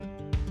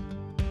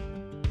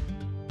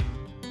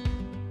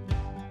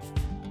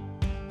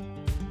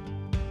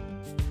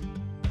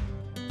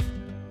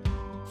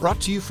Brought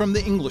to you from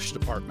the English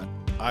Department,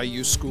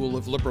 IU School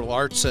of Liberal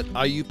Arts at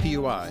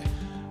IUPUI.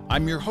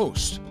 I'm your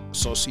host,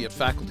 Associate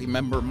Faculty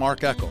Member Mark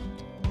Eckel,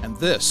 and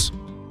this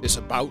is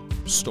About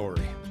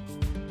Story.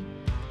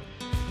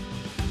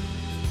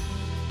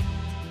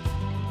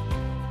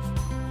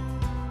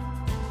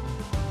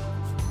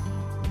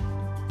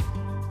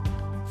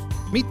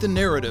 Meet the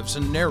narratives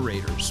and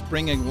narrators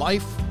bringing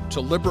life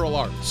to liberal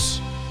arts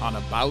on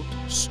About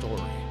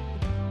Story.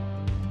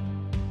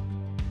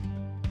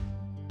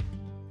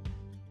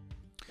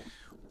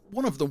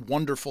 One of the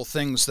wonderful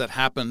things that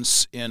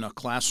happens in a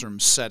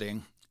classroom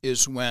setting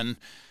is when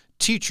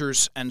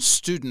teachers and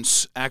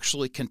students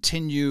actually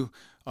continue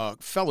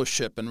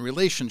fellowship and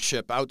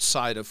relationship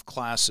outside of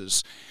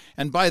classes.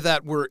 And by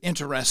that, we're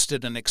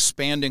interested in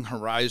expanding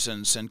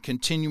horizons and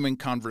continuing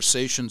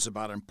conversations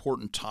about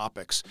important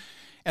topics.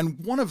 And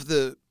one of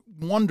the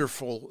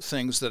wonderful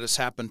things that has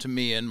happened to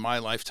me in my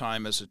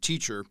lifetime as a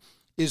teacher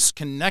is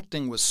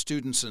connecting with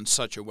students in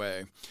such a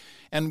way.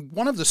 And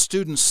one of the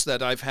students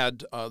that I've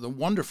had the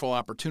wonderful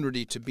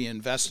opportunity to be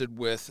invested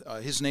with,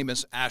 his name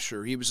is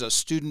Asher. He was a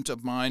student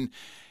of mine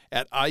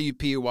at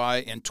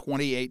IUPUI in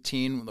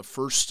 2018, the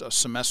first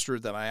semester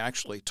that I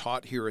actually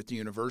taught here at the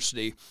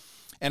university.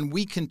 And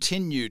we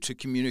continue to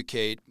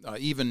communicate.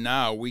 Even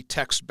now, we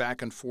text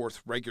back and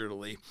forth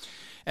regularly.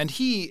 And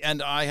he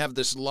and I have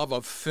this love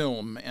of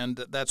film, and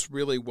that's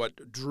really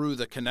what drew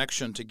the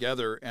connection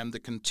together and the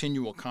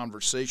continual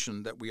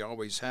conversation that we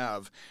always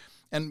have.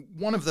 And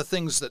one of the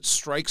things that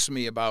strikes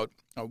me about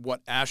what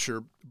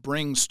Asher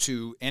brings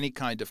to any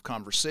kind of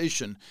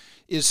conversation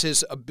is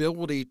his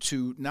ability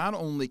to not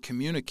only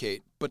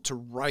communicate, but to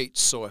write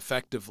so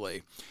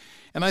effectively.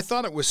 And I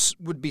thought it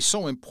would be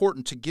so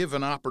important to give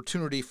an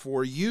opportunity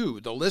for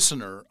you, the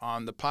listener,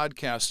 on the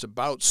podcast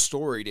About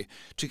Story,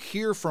 to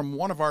hear from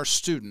one of our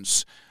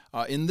students,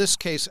 in this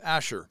case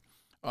Asher,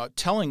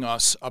 telling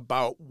us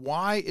about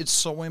why it's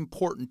so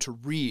important to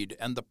read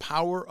and the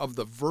power of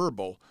the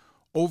verbal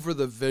over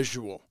the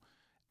visual.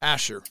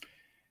 Asher.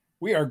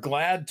 We are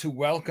glad to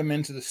welcome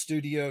into the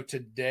studio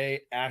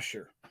today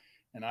Asher,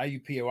 an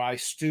IUPUI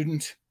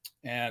student,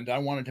 and I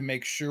wanted to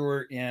make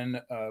sure in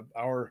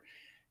our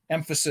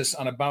emphasis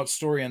on About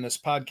Story on this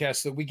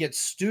podcast that we get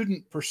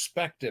student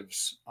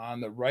perspectives on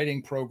the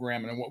writing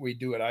program and what we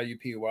do at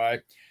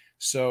IUPUI.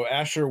 So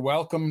Asher,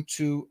 welcome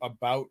to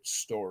About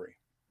Story.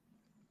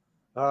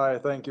 Hi,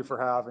 thank you for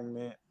having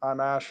me.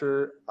 I'm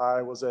Asher.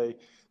 I was a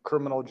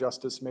criminal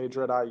justice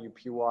major at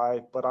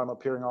IUPUI, but I'm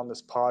appearing on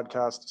this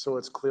podcast, so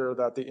it's clear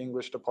that the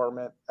English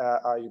department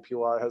at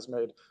IUPUI has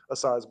made a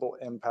sizable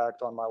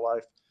impact on my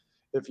life.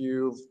 If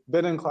you've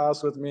been in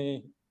class with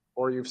me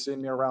or you've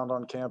seen me around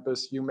on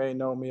campus, you may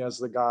know me as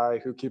the guy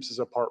who keeps his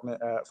apartment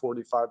at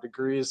 45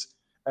 degrees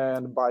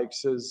and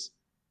bikes his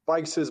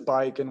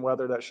bike in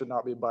weather that should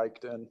not be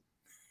biked in.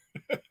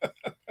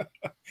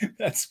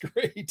 That's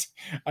great.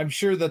 I'm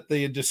sure that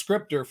the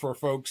descriptor for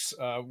folks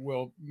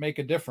will make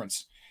a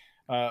difference,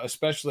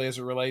 especially as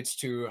it relates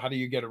to how do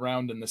you get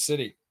around in the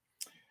city.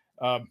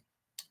 As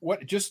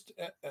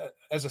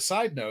a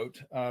side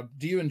note,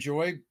 do you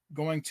enjoy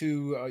going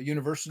to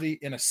university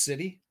in a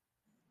city?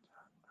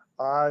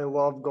 I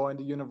love going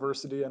to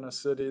university in a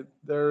city.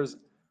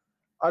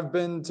 I've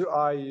been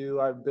to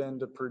IU, I've been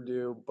to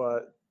Purdue,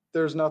 but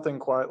there's nothing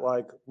quite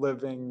like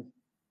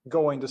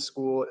going to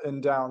school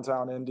in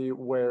downtown Indy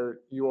where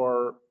you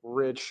are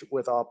rich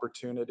with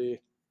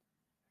opportunity.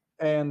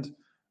 And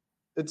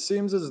it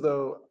seems as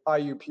though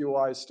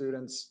IUPUI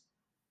students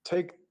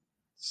take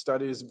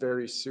studies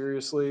very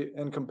seriously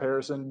in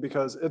comparison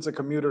because it's a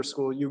commuter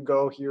school. You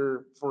go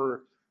here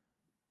for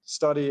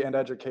study and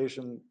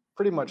education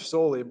pretty much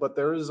solely, but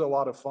there is a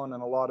lot of fun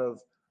and a lot of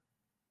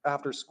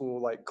after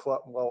school,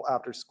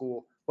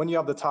 when you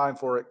have the time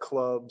for it,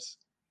 clubs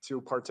to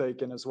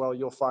partake in as well.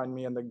 You'll find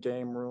me in the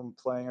game room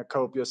playing a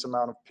copious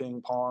amount of ping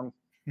pong.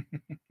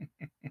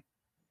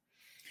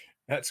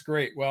 That's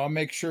great. Well, I'll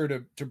make sure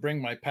to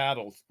bring my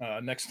paddle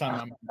next time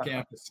I'm on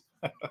campus.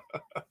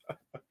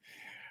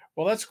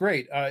 Well, that's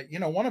great.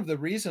 One of the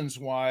reasons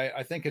why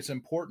I think it's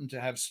important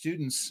to have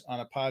students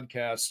on a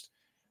podcast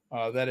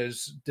that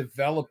is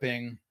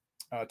developing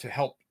to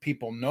help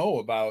people know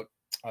about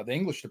the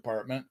English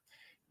department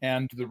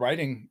and the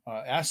writing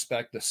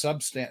aspect, the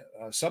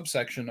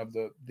subsection of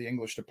the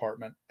English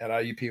department at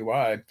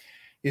IUPUI,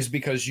 is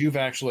because you've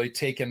actually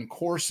taken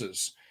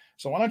courses.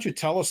 So why don't you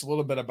tell us a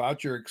little bit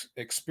about your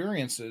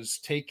experiences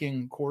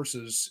taking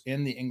courses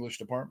in the English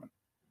department?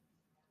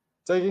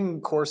 Taking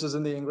courses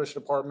in the English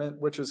department,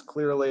 which is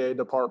clearly a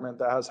department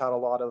that has had a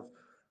lot of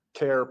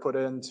care put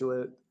into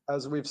it,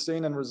 as we've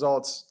seen in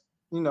results,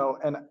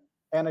 an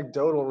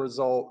anecdotal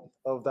result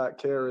of that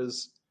care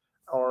is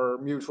our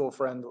mutual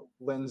friend,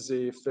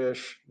 Lindsay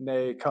Fish,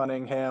 née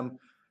Cunningham,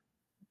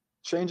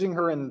 changing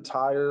her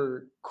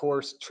entire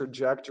course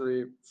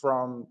trajectory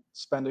from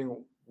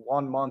spending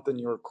 1 month in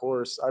your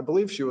course. I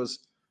believe she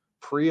was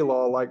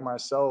pre-law like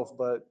myself,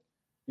 but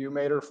you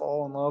made her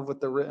fall in love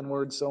with the written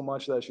word so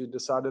much that she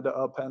decided to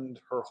upend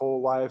her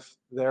whole life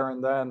there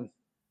and then.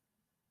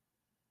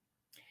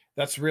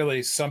 that's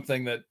really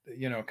something that,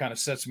 kind of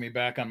sets me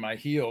back on my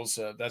heels.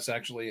 That's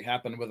actually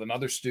happened with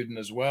another student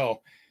as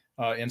well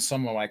in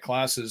some of my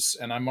classes.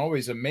 And I'm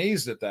always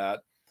amazed at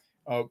that.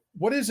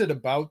 What is it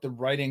about the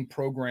writing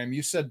program?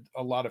 You said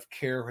a lot of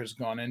care has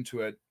gone into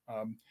it.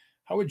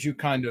 How would you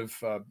kind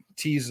of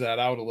tease that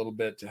out a little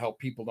bit to help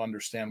people to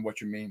understand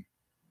what you mean?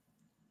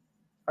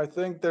 I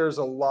think there's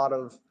a lot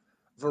of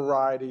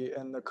variety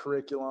in the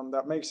curriculum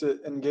that makes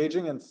it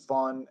engaging and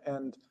fun.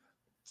 And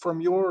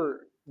from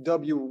your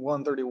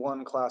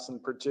W131 class in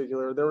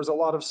particular, there was a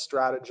lot of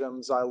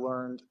stratagems I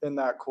learned in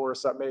that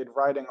course that made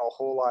writing a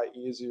whole lot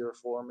easier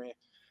for me,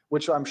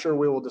 which I'm sure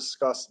we will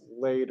discuss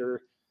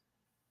later.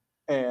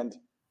 And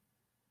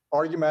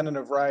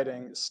argumentative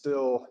writing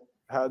still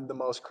had the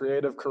most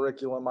creative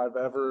curriculum I've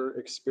ever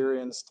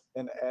experienced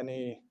in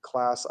any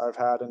class I've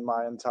had in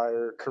my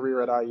entire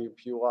career at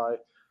IUPUI.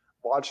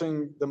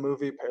 Watching the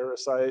movie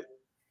Parasite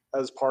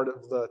as part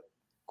of the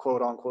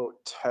quote unquote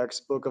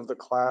textbook of the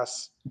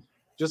class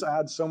just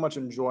adds so much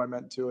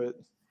enjoyment to it.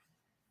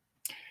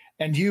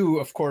 And you,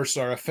 of course,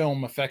 are a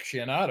film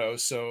aficionado,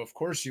 so of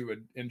course you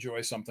would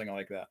enjoy something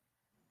like that.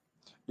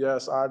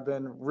 Yes, I've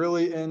been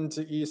really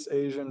into East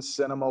Asian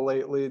cinema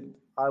lately.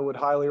 I would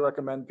highly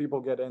recommend people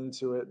get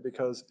into it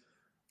because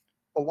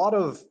a lot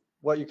of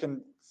what you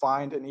can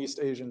find in East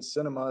Asian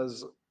cinema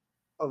is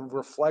a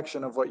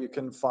reflection of what you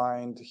can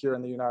find here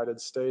in the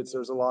United States.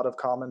 There's a lot of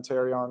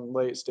commentary on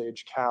late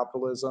stage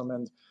capitalism.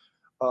 And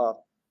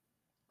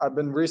I've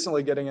been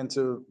recently getting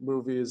into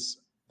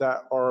movies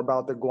that are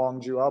about the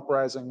Gwangju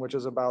Uprising, which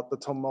is about the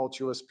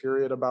tumultuous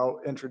period about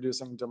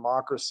introducing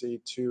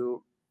democracy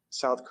to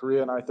South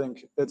Korea. And I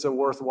think it's a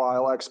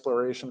worthwhile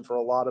exploration for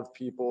a lot of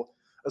people,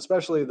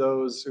 especially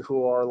those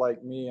who are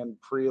like me and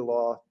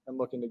pre-law and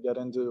looking to get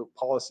into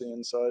policy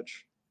and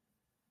such.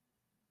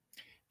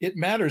 It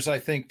matters, I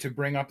think, to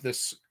bring up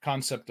this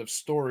concept of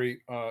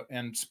story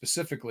and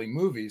specifically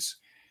movies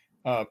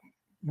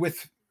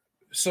with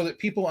so that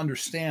people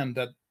understand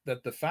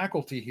that the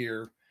faculty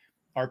here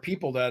are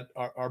people that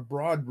are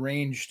broad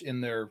ranged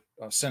in their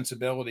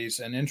sensibilities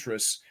and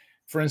interests.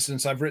 For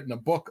instance, I've written a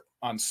book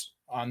on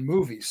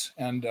movies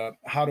and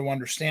how to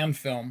understand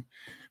film.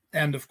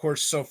 And of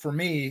course, so for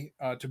me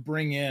to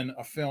bring in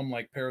a film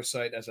like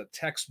Parasite as a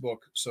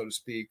textbook, so to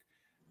speak,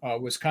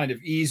 was kind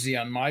of easy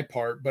on my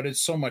part, but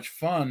it's so much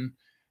fun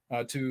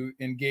to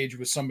engage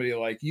with somebody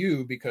like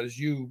you because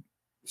you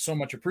so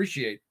much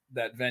appreciate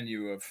that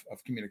venue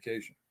of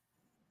communication.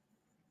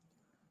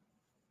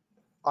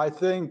 I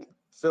think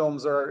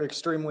films are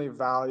extremely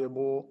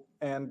valuable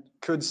and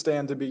could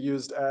stand to be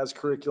used as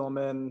curriculum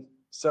in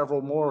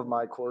several more of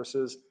my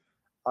courses.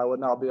 I would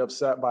not be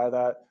upset by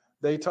that.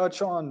 They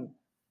touch on,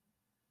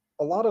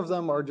 a lot of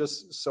them are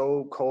just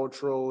so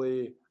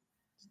culturally,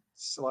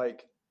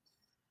 like,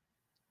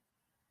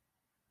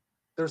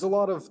 there's a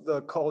lot of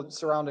the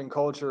surrounding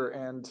culture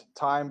and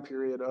time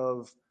period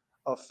of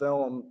a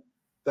film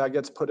that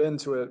gets put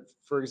into it.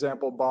 For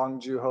example, Bong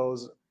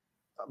Joon-ho's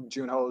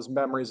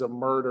Memories of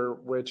Murder,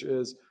 which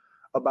is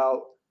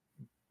about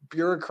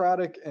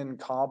bureaucratic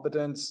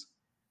incompetence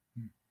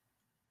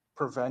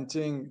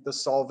preventing the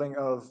solving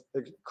of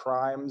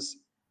crimes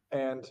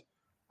and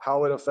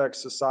how it affects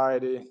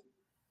society.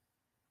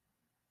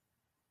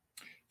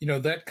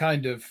 That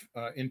kind of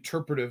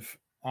interpretive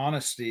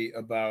honesty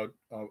about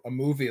a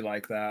movie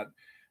like that,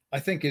 I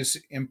think is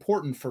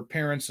important for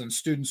parents and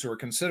students who are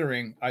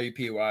considering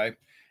IUPUI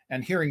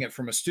and hearing it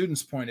from a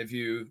student's point of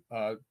view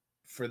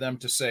for them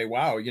to say,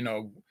 wow,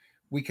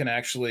 we can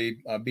actually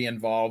be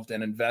involved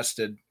and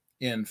invested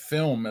in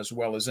film as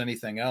well as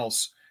anything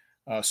else.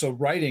 So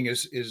writing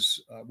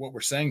is what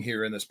we're saying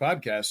here in this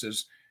podcast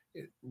is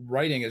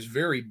writing is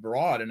very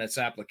broad in its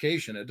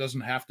application. It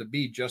doesn't have to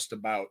be just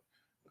about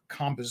a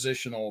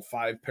compositional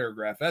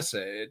 5-paragraph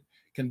essay. It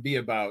can be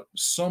about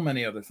so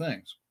many other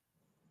things.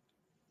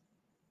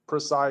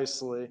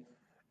 Precisely.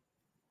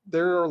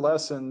 There are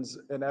lessons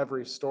in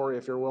every story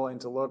if you're willing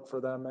to look for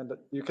them, and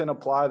you can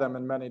apply them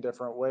in many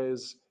different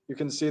ways. You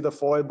can see the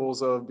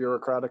foibles of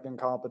bureaucratic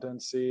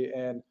incompetency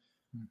and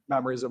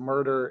Memories of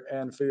Murder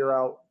and figure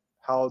out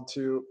how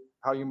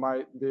you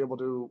might be able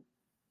to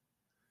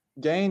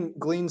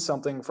glean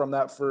something from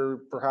that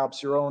for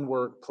perhaps your own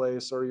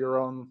workplace or your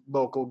own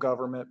local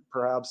government.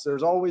 Perhaps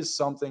there's always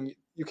something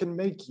you can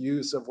make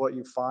use of what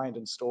you find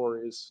in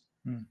stories.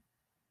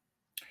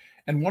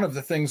 And one of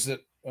the things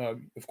that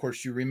of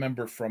course you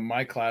remember from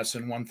my class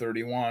in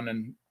 131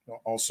 and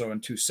also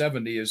in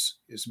 270 is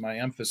my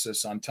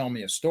emphasis on tell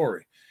me a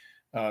story.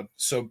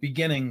 So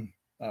beginning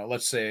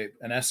let's say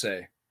an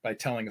essay by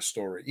telling a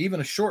story,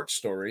 even a short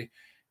story,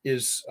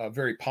 is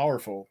very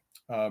powerful.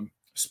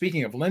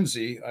 Speaking of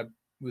Lindsay, I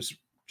was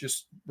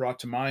just brought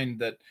to mind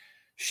that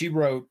she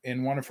wrote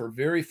in one of her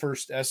very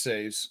first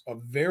essays a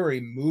very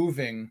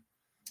moving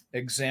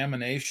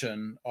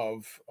examination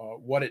of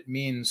what it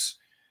means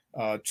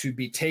to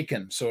be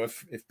Taken. So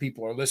if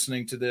people are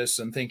listening to this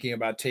and thinking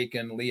about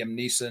Taken, Liam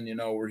Neeson,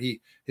 where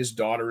his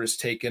daughter is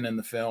taken in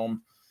the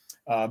film,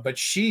 but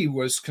she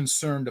was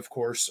concerned, of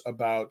course,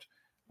 about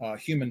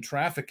human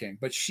trafficking.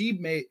 But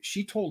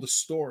she told a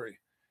story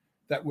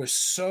that was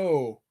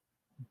so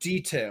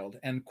detailed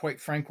and, quite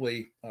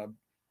frankly,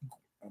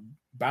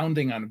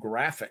 bounding on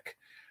graphic,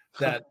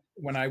 that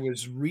when I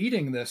was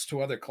reading this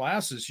to other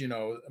classes,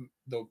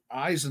 the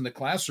eyes in the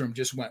classroom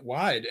just went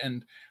wide,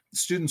 and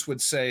students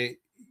would say,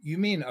 "You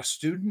mean a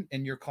student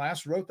in your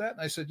class wrote that?"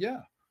 And I said,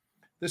 "Yeah,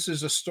 this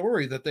is a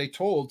story that they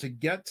told to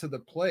get to the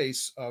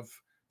place of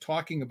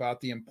talking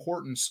about the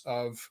importance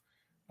of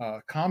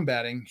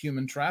combating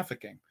human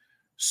trafficking."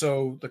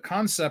 So the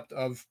concept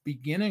of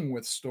beginning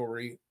with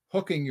story,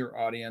 hooking your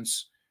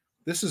audience,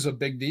 this is a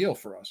big deal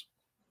for us.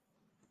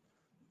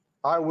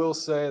 I will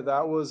say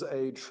that was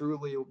a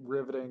truly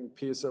riveting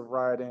piece of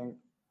writing,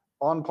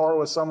 on par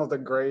with some of the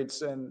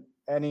greats in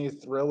any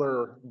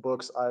thriller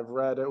books I've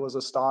read. It was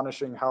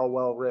astonishing how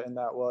well written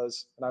that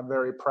was, and I'm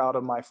very proud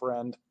of my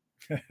friend.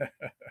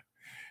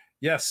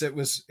 Yes, it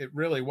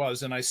really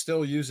was. And I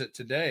still use it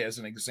today as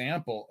an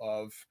example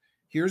of,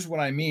 here's what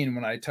I mean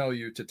when I tell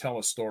you to tell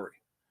a story.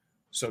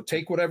 So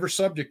take whatever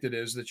subject it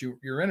is that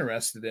you're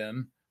interested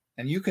in,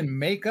 and you can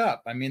make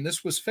up. I mean,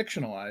 this was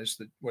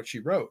fictionalized, what she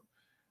wrote,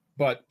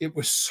 but it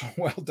was so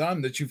well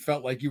done that you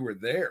felt like you were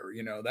there.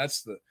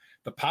 That's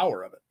the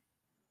power of it.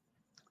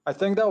 I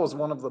think that was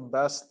one of the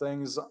best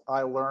things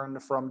I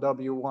learned from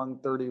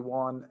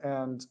W131.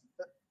 And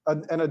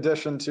in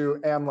addition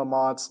to Anne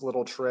Lamott's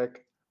little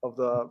trick of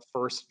the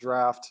first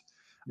draft,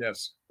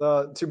 yes,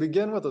 to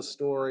begin with a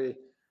story,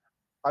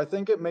 I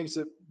think it makes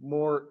it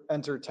more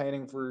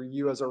entertaining for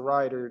you as a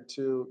writer.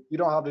 You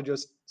don't have to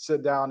just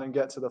sit down and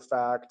get to the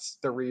facts,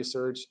 the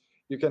research.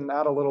 You can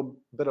add a little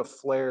bit of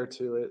flair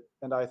to it.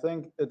 And I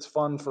think it's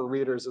fun for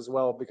readers as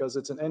well, because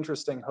it's an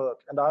interesting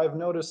hook. And I've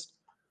noticed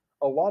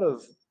a lot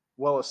of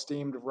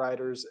well-esteemed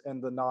writers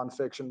in the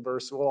nonfiction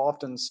verse will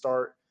often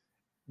start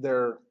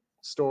their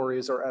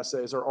stories or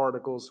essays or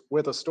articles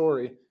with a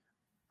story.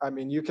 I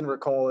mean, you can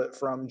recall it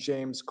from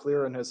James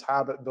Clear in his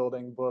habit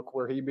building book,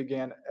 where he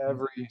began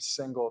every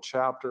single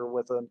chapter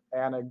with an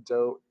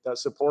anecdote that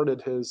supported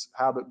his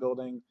habit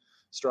building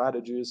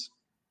strategies.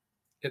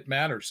 It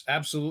matters,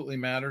 absolutely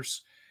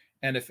matters.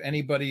 And if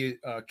anybody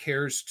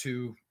cares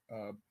to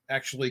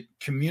actually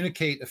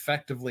communicate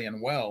effectively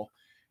and well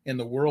in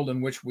the world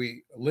in which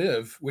we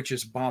live, which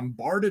is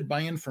bombarded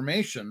by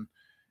information,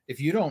 if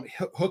you don't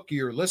hook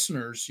your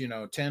listeners,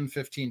 10,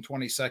 15,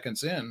 20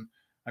 seconds in,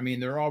 I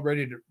mean, they're all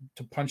ready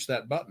to punch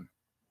that button.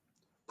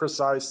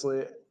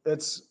 Precisely.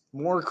 It's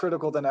more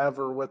critical than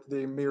ever with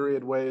the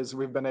myriad ways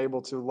we've been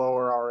able to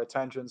lower our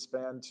attention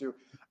span to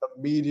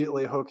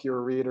immediately hook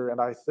your reader. And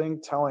I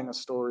think telling a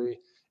story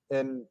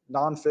in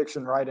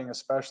nonfiction writing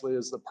especially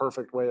is the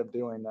perfect way of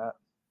doing that.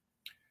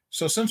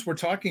 So since we're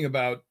talking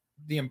about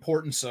the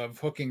importance of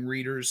hooking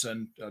readers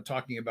and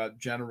talking about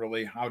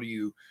generally how do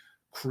you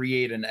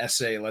create an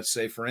essay, let's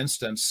say, for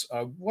instance,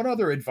 what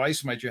other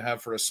advice might you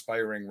have for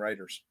aspiring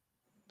writers?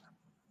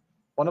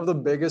 One of the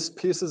biggest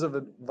pieces of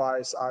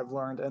advice I've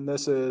learned, and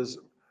this is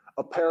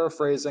a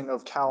paraphrasing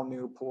of Cal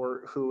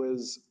Newport, who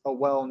is a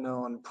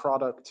well-known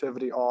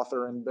productivity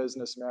author and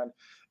businessman,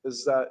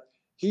 is that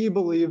he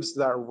believes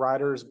that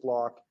writer's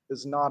block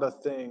is not a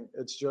thing.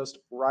 It's just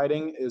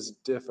writing is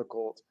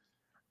difficult.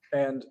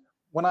 And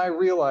when I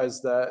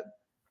realized that,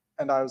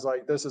 and I was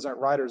like, this isn't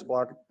writer's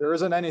block, there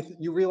isn't anything,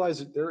 you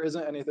realize there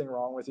isn't anything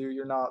wrong with you.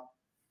 You're not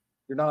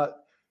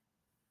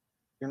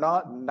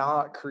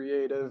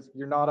creative.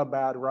 You're not a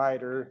bad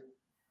writer.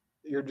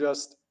 You're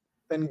just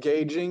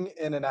engaging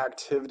in an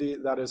activity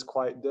that is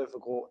quite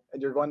difficult,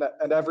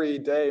 and every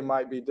day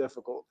might be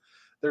difficult.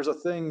 There's a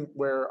thing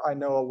where I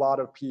know a lot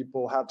of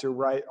people have to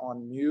write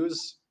on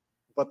muse,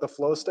 but the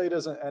flow state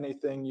isn't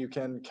anything you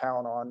can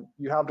count on.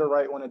 You have to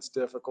write when it's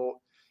difficult.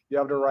 You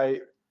have to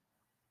write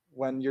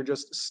when you're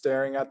just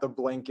staring at the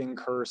blinking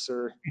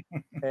cursor.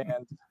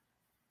 And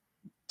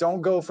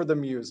don't go for the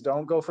muse,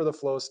 don't go for the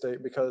flow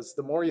state, because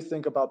the more you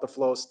think about the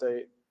flow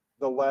state,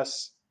 the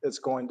less it's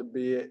going to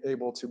be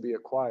able to be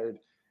acquired.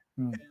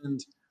 And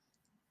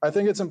I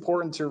think it's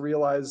important to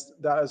realize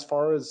that as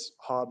far as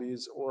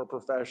hobbies or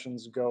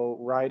professions go,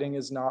 writing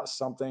is not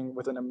something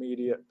with an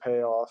immediate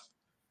payoff.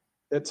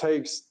 It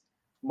takes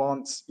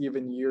months,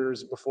 even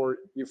years before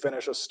you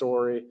finish a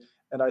story.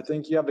 And I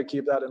think you have to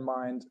keep that in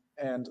mind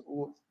and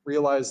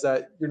realize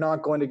that you're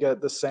not going to get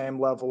the same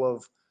level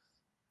of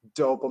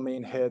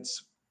dopamine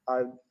hits,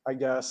 I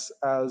guess,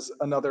 as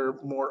another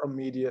more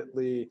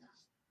immediately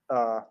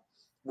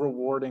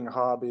rewarding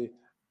hobby.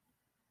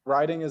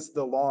 Writing is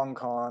the long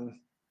con,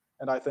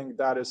 and I think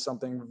that is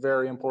something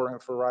very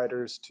important for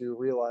writers to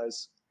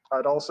realize.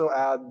 I'd also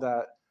add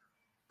that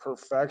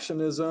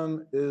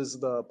perfectionism is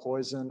the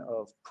poison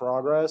of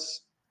progress.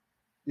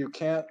 You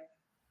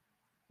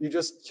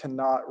just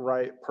cannot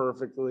write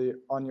perfectly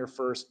on your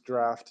first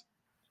draft.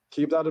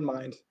 Keep that in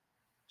mind.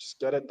 Just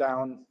get it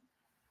down,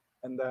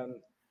 and then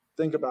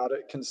think about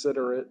it,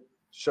 consider it,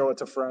 show it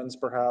to friends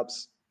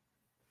perhaps,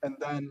 and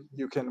then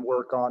you can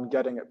work on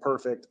getting it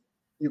perfect.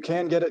 You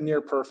can get it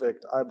near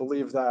perfect, I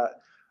believe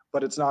that,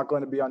 but it's not going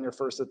to be on your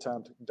first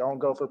attempt. Don't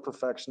go for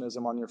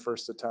perfectionism on your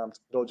first attempt.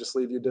 It'll just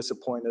leave you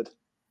disappointed.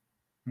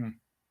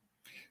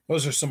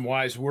 Those are some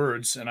wise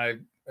words, and I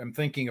am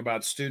thinking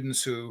about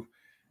students who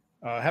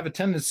have a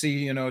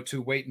tendency,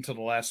 to wait until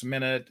the last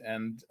minute,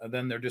 and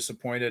then they're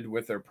disappointed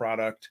with their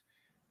product.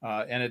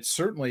 And it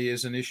certainly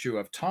is an issue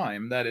of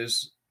time. That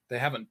is, they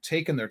haven't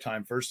taken their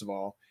time, first of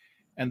all,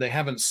 and they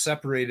haven't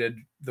separated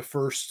the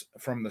first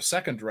from the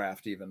second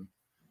draft even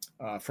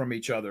from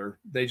each other.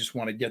 They just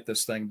want to get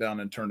this thing done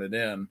and turn it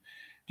in.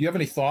 Do you have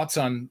any thoughts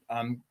on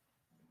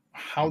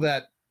how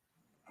that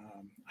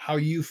how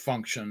you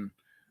function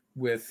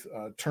with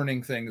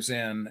turning things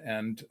in,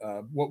 and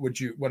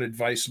what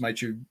advice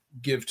might you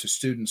give to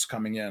students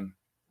coming in?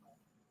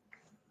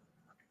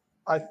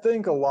 I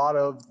think a lot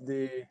of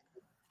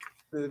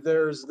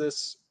there's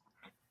this,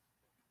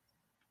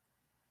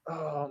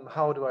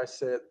 how do I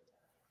say it?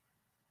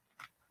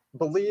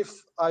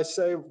 Belief, I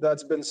say,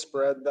 that's been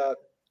spread that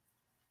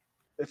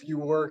if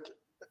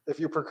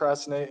you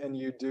procrastinate and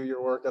you do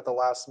your work at the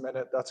last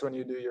minute, that's when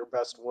you do your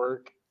best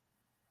work.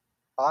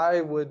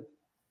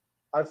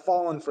 I've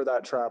fallen for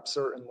that trap,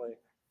 certainly.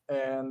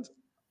 And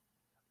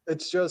I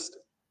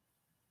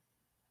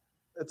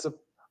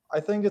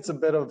think it's a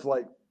bit of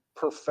like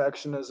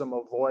perfectionism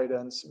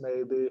avoidance,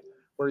 maybe,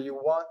 where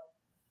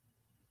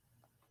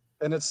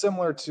and it's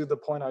similar to the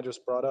point I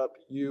just brought up.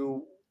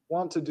 You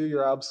want to do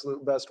your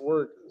absolute best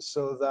work,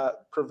 so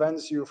that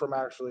prevents you from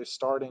actually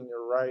starting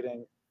your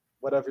writing,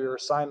 whatever your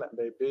assignment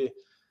may be.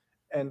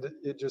 And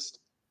it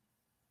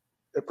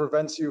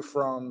prevents you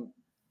from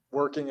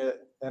working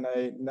it in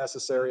a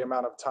necessary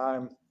amount of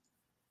time.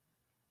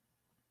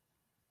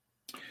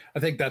 I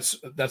think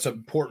that's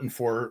important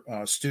for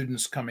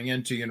students coming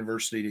into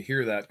university to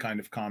hear that kind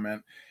of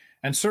comment,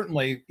 and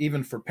certainly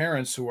even for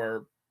parents who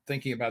are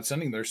thinking about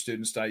sending their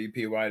students to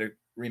IUPUI to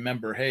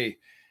remember, hey,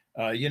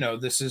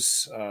 this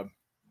is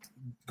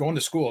going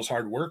to school is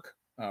hard work.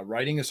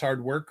 Writing is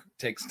hard work,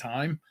 takes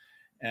time,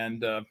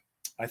 and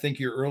I think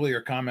your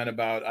earlier comment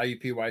about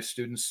IUPUI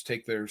students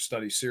take their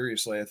studies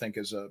seriously, I think,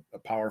 is a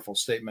powerful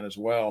statement as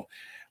well.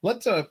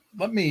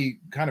 Let me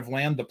kind of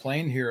land the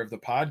plane here of the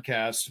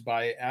podcast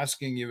by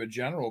asking you a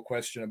general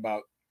question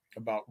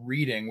about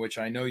reading, which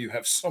I know you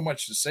have so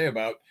much to say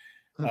about,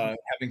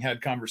 having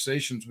had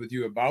conversations with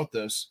you about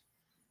this.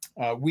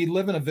 We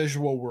live in a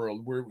visual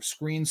world where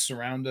screens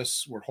surround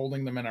us. We're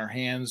holding them in our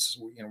hands.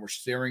 We're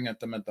staring at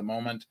them at the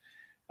moment.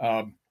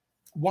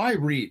 Why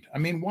read? I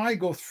mean, why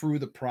go through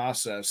the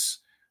process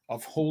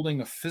of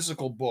holding a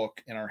physical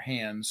book in our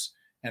hands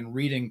and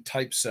reading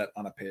typeset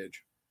on a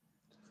page?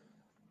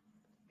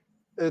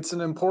 It's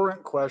an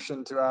important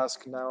question to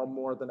ask now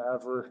more than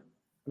ever,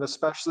 and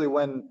especially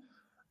when,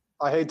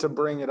 I hate to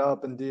bring it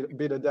up and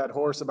beat a dead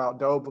horse about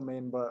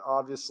dopamine, but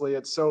obviously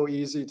it's so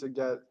easy to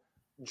get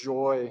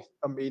joy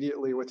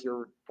immediately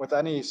with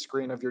any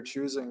screen of your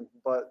choosing.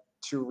 But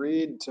to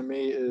read, to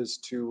me, is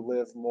to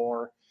live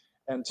more.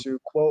 And to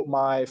quote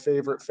my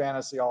favorite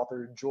fantasy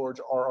author, George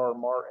R.R.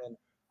 Martin,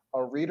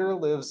 a reader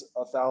lives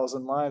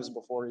 1,000 lives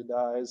before he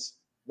dies.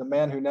 The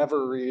man who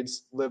never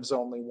reads lives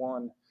only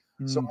one.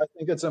 So I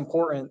think it's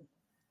important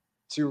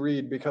to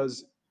read,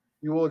 because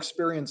you will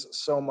experience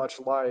so much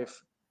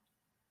life.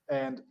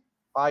 And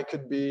I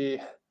could be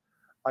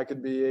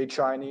a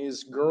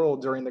Chinese girl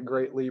during the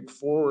Great Leap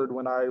Forward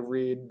when I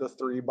read The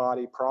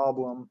Three-Body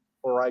Problem,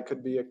 or I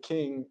could be a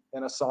king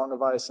in A Song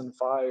of Ice and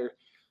Fire.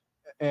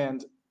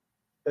 And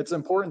it's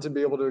important to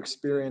be able to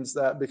experience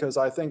that, because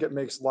I think it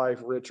makes life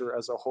richer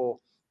as a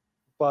whole.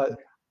 But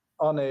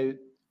on a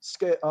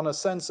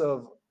sense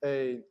of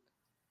a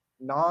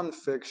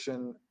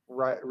nonfiction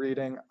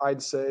reading,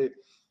 I'd say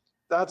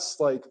that's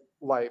like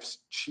life's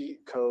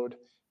cheat code.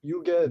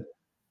 You get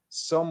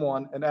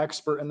someone, an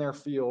expert in their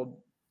field,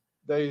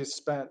 they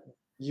spent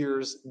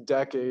years,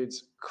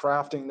 decades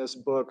crafting this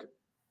book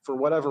for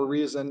whatever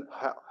reason,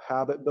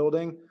 habit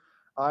building.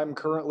 I'm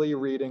currently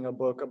reading a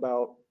book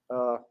about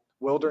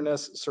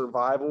wilderness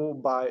survival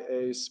by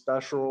a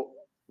special,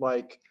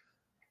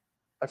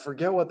 I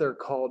forget what they're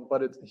called,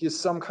 but he's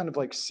some kind of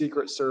like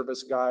Secret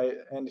Service guy,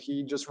 and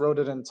he just wrote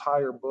an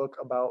entire book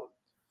about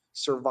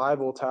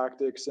survival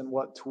tactics and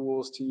what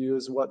tools to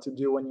use, what to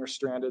do when you're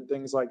stranded,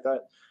 things like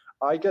that.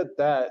 I get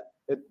that.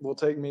 It will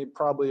take me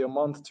probably a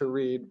month to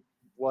read,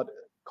 what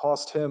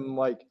cost him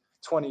like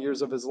 20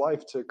 years of his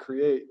life to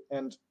create.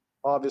 And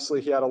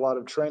obviously he had a lot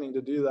of training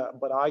to do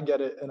that, but I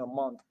get it in a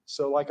month.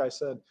 So like I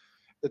said,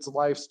 it's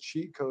life's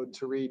cheat code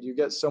to read. You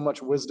get so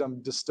much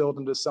wisdom distilled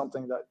into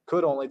something that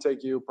could only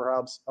take you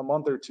perhaps a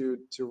month or two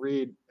to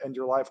read, and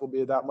your life will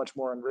be that much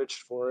more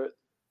enriched for it.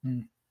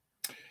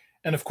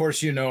 And of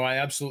course, I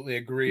absolutely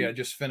agree. I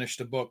just finished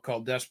a book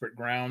called Desperate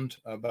Ground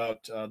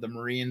about the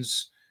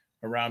Marines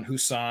around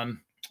Husan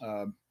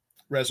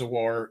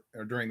Reservoir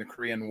during the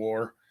Korean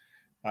War.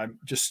 I'm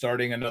just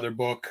starting another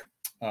book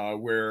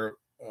where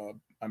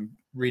I'm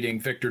reading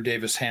Victor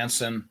Davis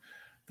Hanson,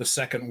 The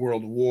Second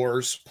World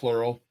Wars,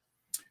 plural.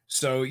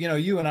 So,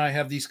 you and I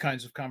have these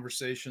kinds of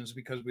conversations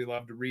because we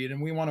love to read,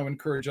 and we want to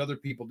encourage other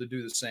people to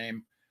do the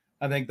same.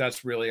 I think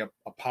that's really a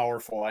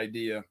powerful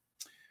idea.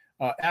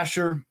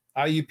 Asher,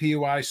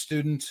 IUPUI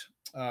student,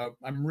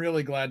 I'm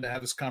really glad to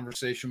have this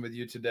conversation with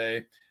you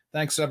today.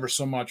 Thanks ever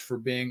so much for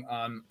being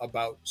on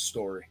About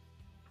Story.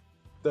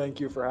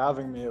 Thank you for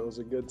having me. It was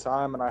a good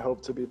time, and I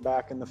hope to be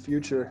back in the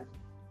future.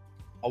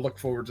 I'll look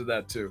forward to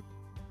that too.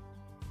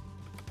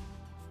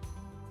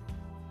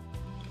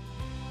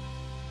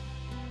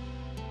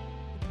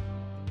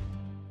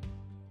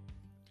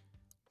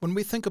 When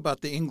we think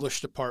about the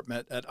English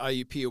department at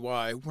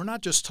IUPUI, we're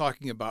not just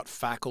talking about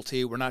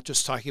faculty, we're not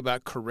just talking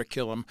about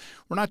curriculum,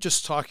 we're not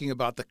just talking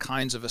about the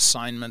kinds of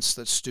assignments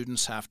that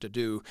students have to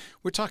do.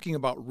 We're talking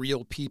about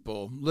real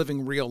people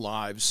living real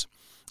lives.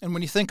 And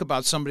when you think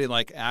about somebody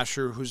like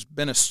Asher, who's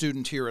been a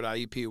student here at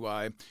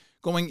IUPUI,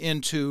 going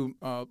into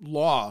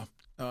law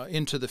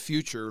into the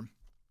future,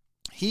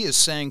 he is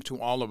saying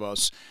to all of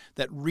us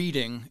that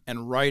reading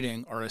and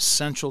writing are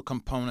essential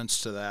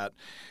components to that.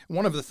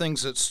 One of the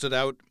things that stood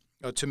out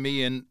to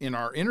me in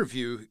our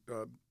interview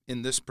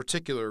in this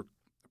particular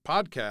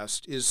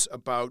podcast is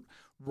about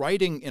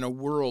writing in a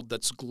world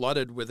that's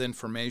glutted with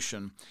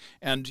information.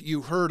 And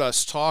you heard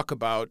us talk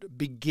about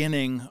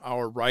beginning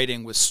our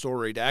writing with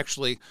story to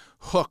actually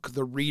hook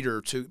the reader,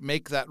 to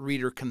make that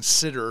reader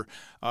consider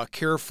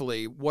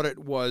carefully what it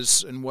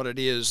was and what it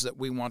is that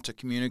we want to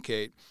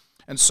communicate.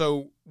 And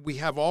so we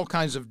have all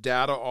kinds of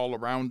data all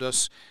around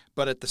us,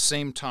 but at the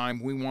same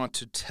time, we want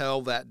to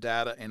tell that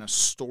data in a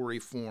story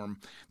form.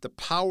 The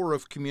power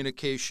of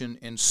communication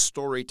in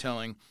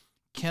storytelling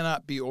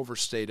cannot be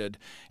overstated.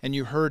 And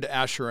you heard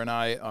Asher and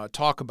I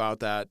talk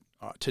about that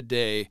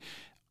today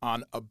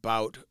on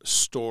About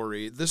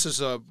Story. This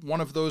is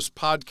one of those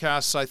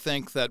podcasts, I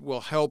think, that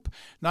will help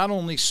not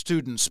only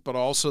students, but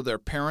also their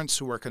parents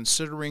who are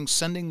considering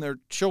sending their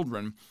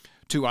children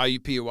to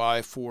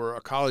IUPUI for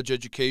a college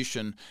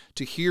education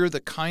to hear the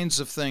kinds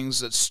of things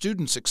that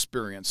students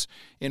experience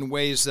in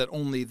ways that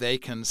only they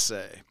can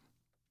say.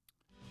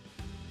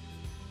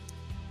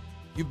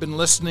 You've been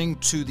listening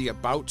to the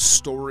About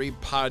Story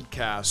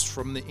podcast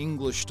from the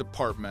English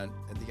department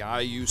at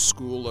the IU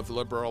School of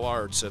Liberal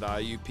Arts at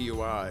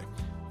IUPUI.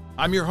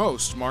 I'm your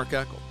host, Mark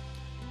Eckel.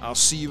 I'll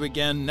see you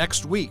again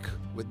next week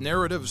with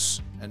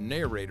narratives and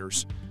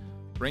narrators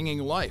bringing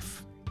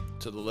life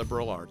to the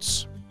liberal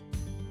arts.